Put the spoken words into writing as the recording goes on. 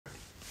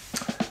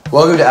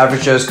Welcome to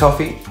Average Joe's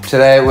Coffee.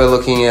 Today we're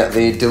looking at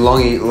the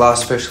DeLonghi La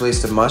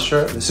Specialista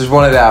Maestro. This is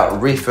one of our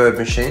refurb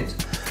machines.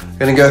 I'm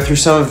going to go through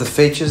some of the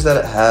features that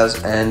it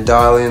has and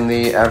dial in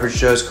the Average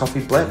Joe's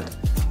Coffee blend.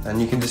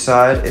 And you can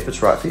decide if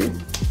it's right for you.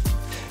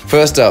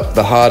 First up,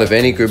 the heart of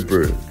any good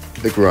brew,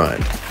 the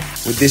grind.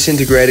 With this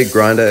integrated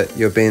grinder,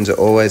 your beans are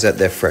always at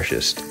their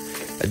freshest.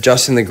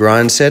 Adjusting the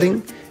grind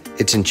setting,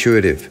 it's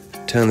intuitive.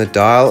 Turn the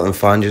dial and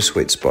find your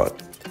sweet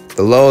spot.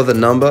 The lower the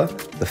number,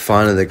 the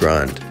finer the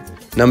grind.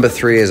 Number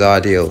 3 is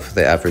ideal for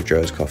the Average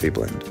Joe's Coffee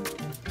blend.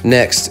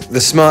 Next,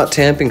 the smart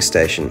tamping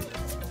station.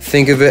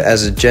 Think of it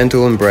as a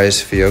gentle embrace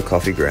for your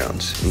coffee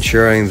grounds,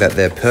 ensuring that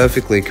they're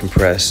perfectly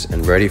compressed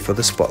and ready for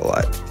the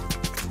spotlight.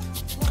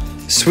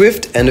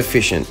 Swift and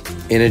efficient.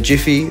 In a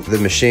jiffy, the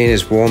machine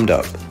is warmed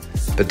up,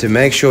 but to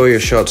make sure your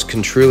shots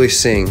can truly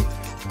sing,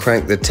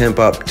 crank the temp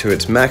up to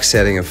its max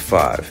setting of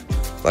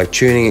 5, like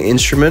tuning an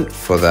instrument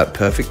for that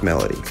perfect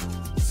melody.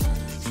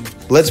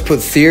 Let's put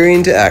theory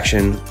into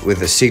action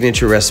with a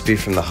signature recipe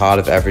from the heart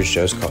of Average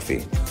Joe's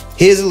Coffee.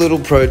 Here's a little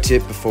pro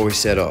tip before we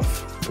set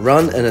off.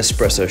 Run an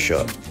espresso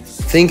shot.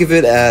 Think of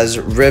it as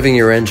revving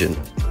your engine.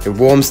 It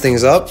warms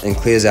things up and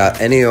clears out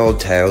any old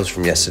tails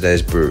from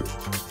yesterday's brew.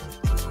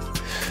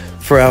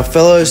 For our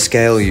fellow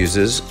scale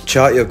users,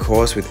 chart your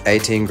course with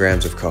 18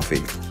 grams of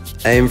coffee.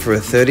 Aim for a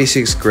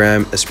 36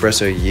 gram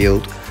espresso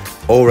yield,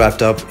 all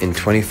wrapped up in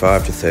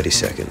 25 to 30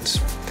 seconds.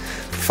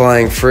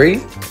 Flying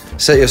free?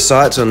 Set your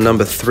sights on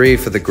number 3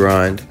 for the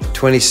grind,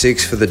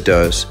 26 for the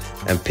dose,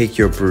 and pick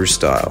your brew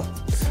style.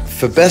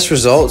 For best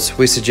results,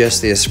 we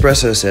suggest the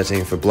espresso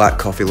setting for black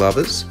coffee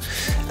lovers,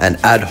 and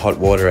add hot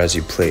water as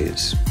you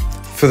please.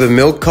 For the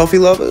milk coffee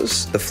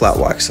lovers, the flat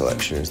white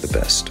selection is the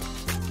best.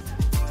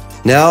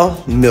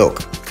 Now,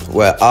 milk,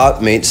 where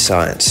art meets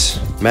science.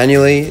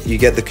 Manually, you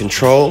get the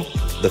control,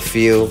 the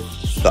feel,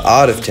 the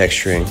art of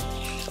texturing,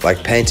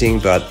 like painting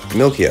but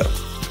milkier.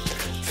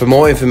 For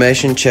more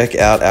information, check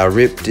out our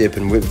rip, dip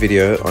and whip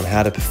video on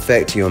how to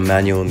perfect your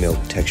manual milk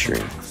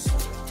texturing.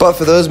 But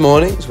for those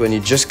mornings when you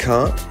just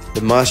can't,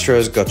 the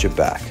Maestro's got your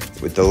back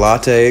with the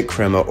Latte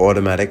Crema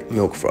Automatic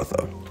Milk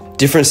Frother.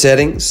 Different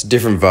settings,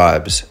 different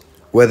vibes.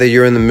 Whether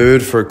you're in the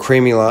mood for a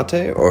creamy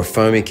latte or a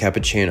foamy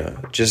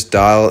cappuccino, just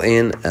dial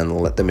in and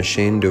let the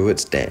machine do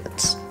its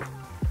dance.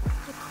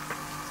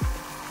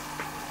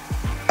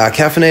 Our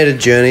caffeinated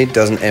journey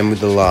doesn't end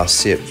with the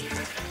last sip.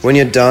 When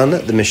you're done,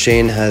 the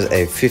machine has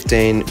a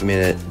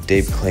 15-minute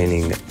deep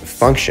cleaning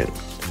function.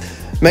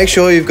 Make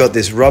sure you've got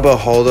this rubber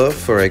holder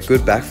for a good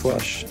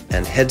backflush,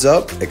 and heads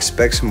up,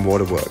 expect some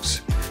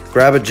waterworks.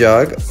 Grab a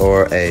jug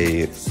or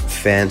a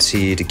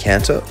fancy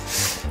decanter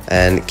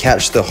and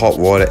catch the hot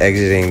water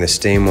exiting the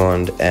steam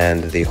wand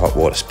and the hot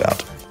water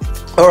spout.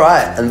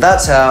 Alright, and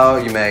that's how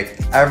you make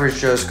Average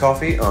Joe's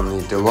Coffee on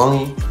the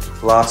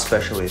DeLonghi La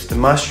Specialista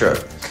Maestro.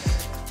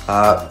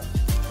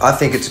 I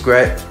think it's a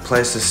great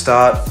place to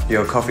start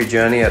your coffee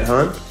journey at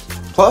home.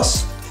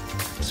 Plus,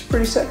 it's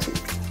pretty sexy.